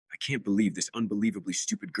can't believe this unbelievably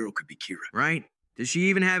stupid girl could be Kira. Right? Does she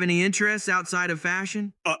even have any interests outside of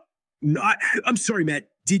fashion? I'm sorry, Matt.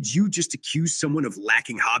 Did you just accuse someone of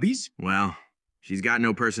lacking hobbies? Well, she's got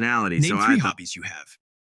no personality, Name so three hobbies you have.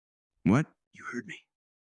 What? You heard me.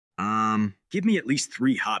 Give me at least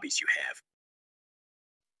 3 hobbies you have.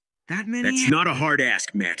 That many? That's not a hard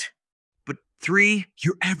ask, Matt. But 3?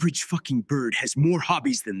 Your average fucking bird has more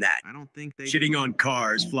hobbies than that. I don't think they... Shitting on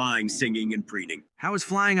cars, flying, singing, and preening. How is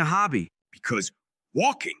flying a hobby? Because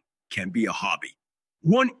walking can be a hobby.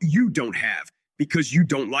 One you don't have, because you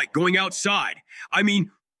don't like going outside. I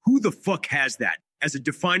mean, who the fuck has that as a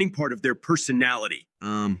defining part of their personality?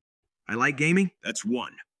 I like gaming? That's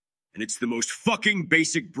one. And it's the most fucking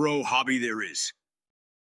basic bro hobby there is.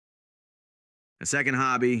 A second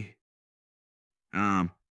hobby. Let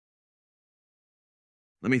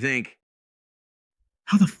me think.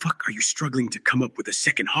 How the fuck are you struggling to come up with a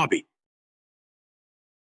second hobby?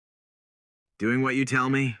 Doing what you tell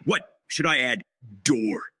me? What? Should I add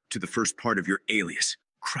door to the first part of your alias?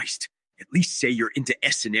 Christ, at least say you're into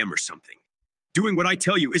S&M or something. Doing what I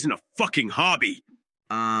tell you isn't a fucking hobby.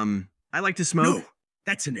 I like to smoke. No,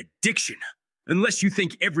 that's an addiction. Unless you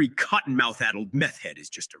think every cottonmouth-addled meth head is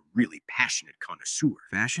just a really passionate connoisseur.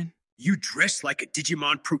 Fashion? You dress like a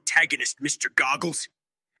Digimon protagonist, Mr. Goggles.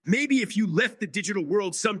 Maybe if you left the digital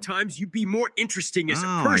world sometimes, you'd be more interesting as a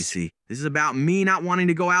person. I see. This is about me not wanting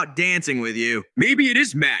to go out dancing with you. Maybe it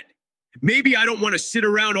is, Matt. Maybe I don't want to sit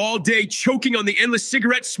around all day choking on the endless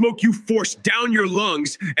cigarette smoke you force down your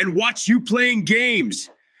lungs and watch you playing games.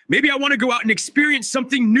 Maybe I want to go out and experience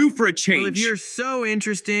something new for a change. Well, if you're so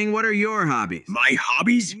interesting, what are your hobbies? My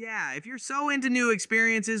hobbies? Yeah, if you're so into new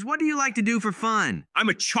experiences, what do you like to do for fun? I'm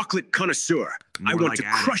a chocolate connoisseur. More I want like to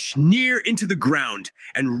addict. crush Nier into the ground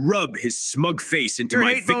and rub his smug face into Your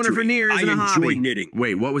my hate boner victory. for Nier isn't I a enjoy hobby. knitting.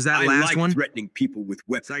 Wait, what was that I last like one? threatening people with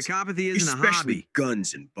weapons. Psychopathy isn't a especially hobby.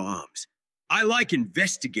 guns and bombs. I like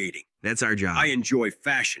investigating. That's our job. I enjoy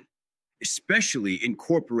fashion, especially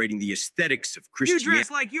incorporating the aesthetics of You Christianity.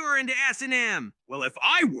 dress like you're into S&M. Well, if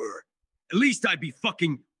I were, at least I'd be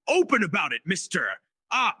fucking open about it, Mr.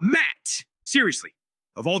 Matt. Seriously,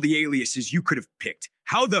 of all the aliases you could have picked,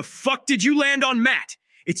 how the fuck did you land on Matt?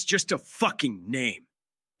 It's just a fucking name.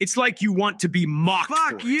 It's like you want to be mocked for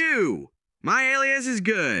Fuck it. you. My alias is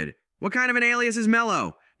good. What kind of an alias is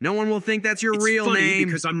Mello? No one will think that's your It's real funny name.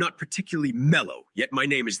 because I'm not particularly mellow, yet my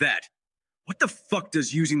name is that. What the fuck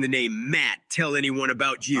does using the name Matt tell anyone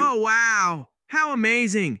about you? Oh, wow. How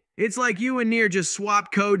amazing. It's like you and Nier just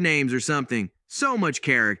swapped code names or something. So much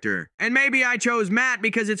character. And maybe I chose Matt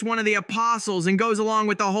because it's one of the apostles and goes along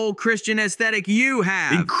with the whole Christian aesthetic you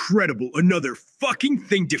have. Incredible. Another fucking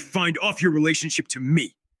thing defined off your relationship to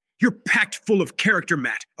me. You're packed full of character,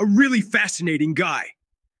 Matt. A really fascinating guy.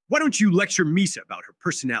 Why don't you lecture Misa about her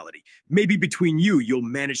personality? Maybe between you, you'll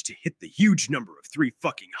manage to hit the huge number of 3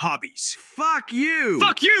 fucking hobbies. Fuck you.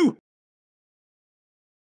 Fuck you!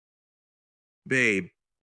 Babe.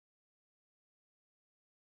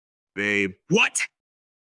 Babe. What?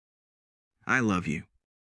 I love you.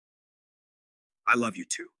 I love you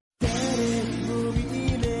too.